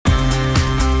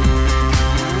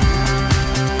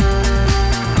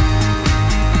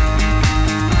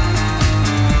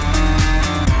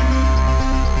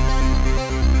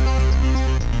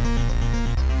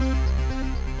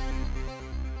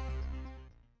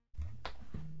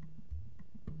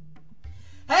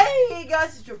Hey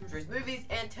guys, it's Joe from Choice Movies,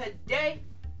 and today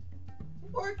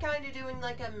we're kind of doing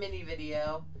like a mini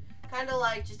video, kind of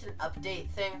like just an update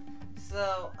thing.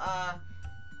 So,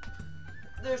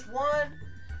 there's one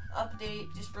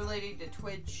update just related to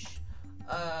Twitch,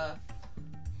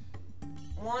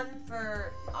 one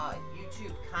for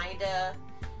YouTube, kinda,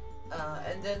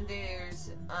 and then there's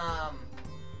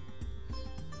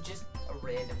just a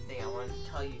random thing I wanted to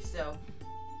tell you. So,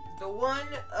 the one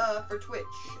for Twitch,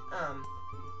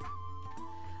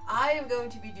 I am going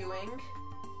to be doing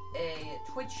a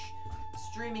Twitch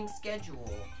streaming schedule.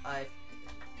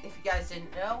 If you guys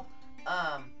didn't know,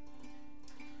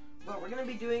 what we're going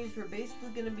to be doing is we're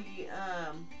basically going to be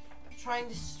trying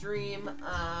to stream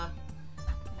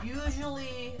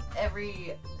usually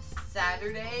every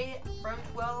Saturday from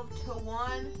 12 to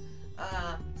 1.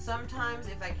 Sometimes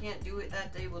if I can't do it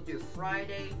that day, we'll do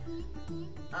Friday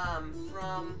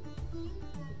from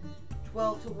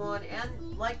 12 to 1,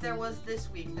 and like there was this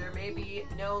week, there may be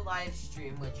no live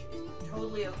stream, which is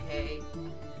totally okay,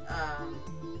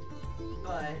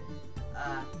 but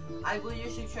I will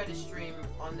usually try to stream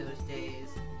on those days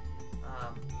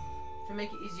to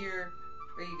make it easier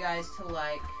for you guys to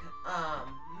like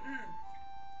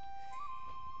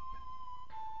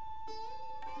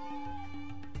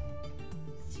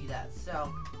see that. So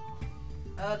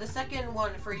the second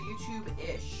one for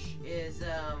YouTube-ish is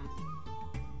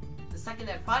the second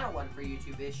and final one for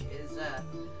YouTube-ish is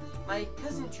my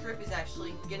cousin Trip is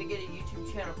actually gonna get a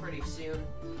YouTube channel pretty soon,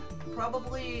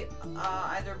 probably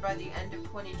either by the end of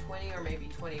 2020 or maybe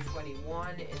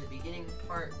 2021 in the beginning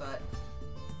part, but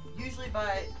usually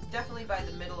definitely by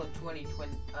the middle of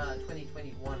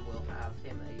 2021 we'll have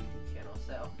him a YouTube channel.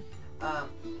 So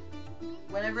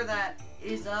whenever that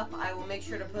is up, I will make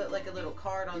sure to put like a little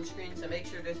card on screen, so make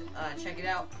sure to check it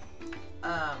out.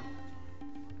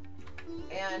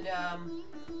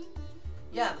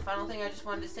 Yeah, the final thing I just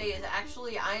wanted to say is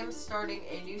actually I am starting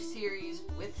a new series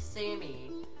with Sammy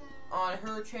on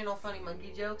her channel, Funny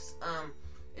Monkey Jokes.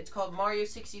 It's called Mario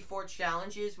 64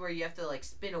 Challenges, where you have to like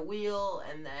spin a wheel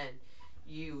and then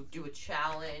you do a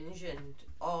challenge and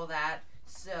all that.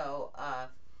 So,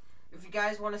 if you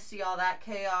guys want to see all that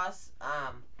chaos,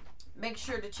 make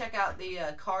sure to check out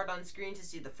the card on screen to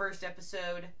see the first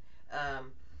episode.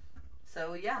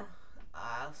 So yeah.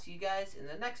 I'll see you guys in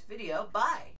the next video.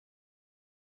 Bye!